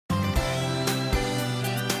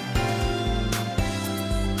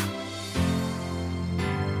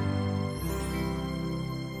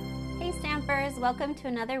welcome to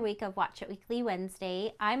another week of Watch It Weekly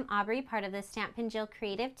Wednesday. I'm Aubrey, part of the Stampin' Jill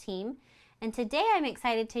creative team, and today I'm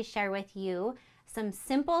excited to share with you some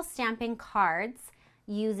simple stamping cards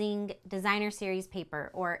using designer series paper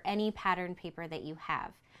or any pattern paper that you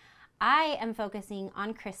have. I am focusing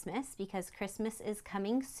on Christmas because Christmas is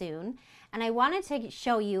coming soon, and I wanted to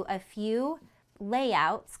show you a few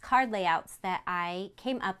layouts, card layouts that I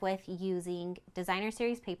came up with using designer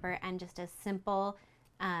series paper and just a simple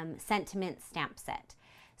sentiment stamp set.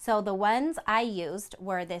 So the ones I used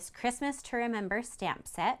were this Christmas to Remember stamp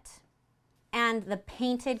set and the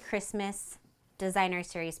painted Christmas designer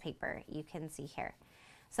series paper you can see here.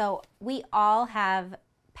 So we all have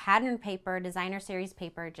pattern paper, designer series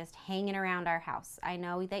paper just hanging around our house. I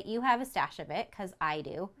know that you have a stash of it because I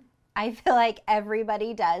do. I feel like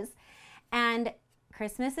everybody does. And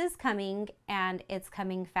Christmas is coming, and it's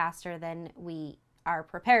coming faster than we are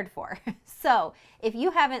prepared for. So if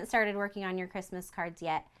you haven't started working on your Christmas cards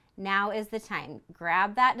yet, now is the time.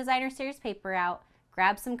 Grab that designer series paper out,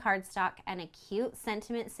 grab some cardstock and a cute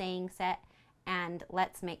sentiment saying set, and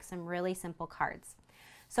let's make some really simple cards.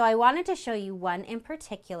 So I wanted to show you one in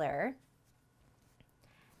particular,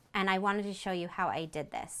 and I wanted to show you how I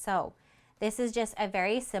did this. So this is just a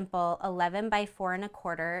very simple 11 by 4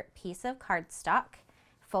 1/4 piece of cardstock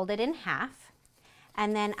folded in half,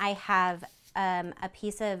 and then I have a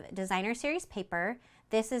piece of designer series paper.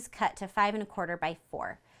 This is cut to 5 1/4 by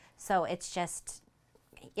 4, so it's just,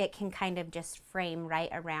 it can kind of just frame right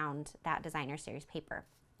around that designer series paper.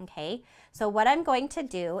 Okay, so what I'm going to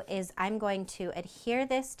do is I'm going to adhere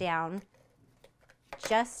this down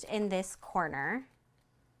just in this corner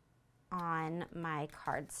on my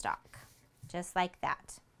cardstock, just like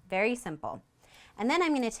that. Very simple. And then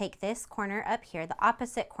I'm going to take this corner up here, the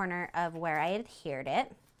opposite corner of where I adhered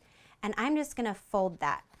it, and I'm just going to fold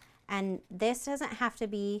that. And this doesn't have to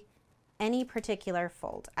be any particular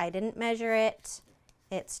fold. I didn't measure it.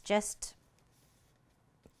 It's just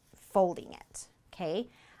folding it. Okay.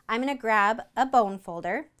 I'm going to grab a bone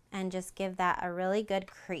folder and just give that a really good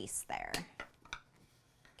crease there.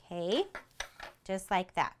 Okay. Just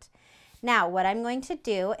like that. Now what I'm going to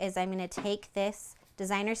do is I'm going to take this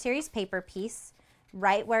designer series paper piece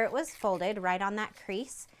right where it was folded, right on that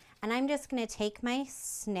crease, and I'm just going to take my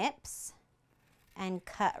snips and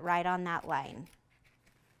cut right on that line.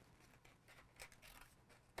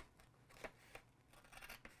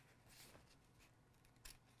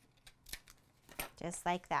 Just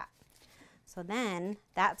like that. So then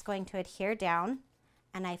that's going to adhere down,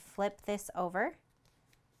 and I flip this over,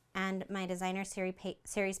 and my designer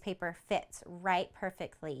series paper fits right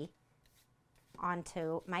perfectly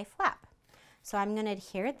onto my flap. So I'm going to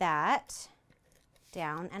adhere that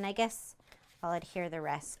down, and I guess I'll adhere the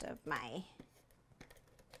rest of my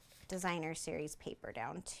designer series paper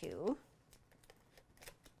down too.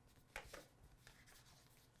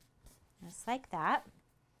 Just like that.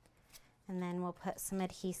 And then we'll put some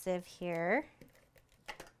adhesive here.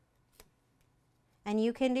 And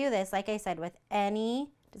you can do this, like I said, with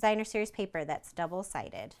any designer series paper that's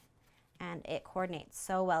double-sided. And it coordinates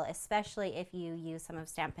so well, especially if you use some of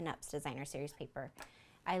Stampin' Up's designer series paper.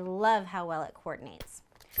 I love how well it coordinates.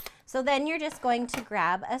 So then you're just going to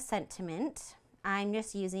grab a sentiment. I'm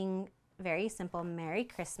just using very simple Merry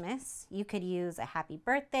Christmas. You could use a happy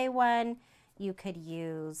birthday one. You could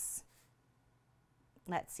use,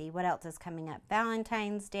 let's see, what else is coming up?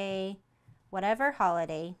 Valentine's Day, whatever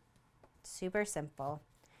holiday, super simple.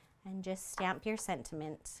 And just stamp your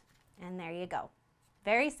sentiment, and there you go.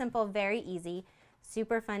 Very simple, very easy,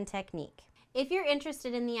 super fun technique. If you're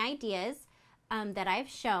interested in the ideas that I've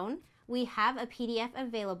shown, we have a PDF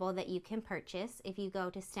available that you can purchase. If you go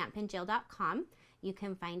to stampinjill.com, you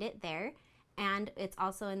can find it there, and it's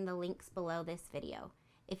also in the links below this video.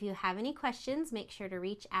 If you have any questions, make sure to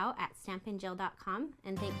reach out at stampinjill.com,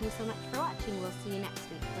 and thank you so much for watching. We'll see you next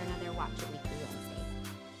week for another Watch It Weekly.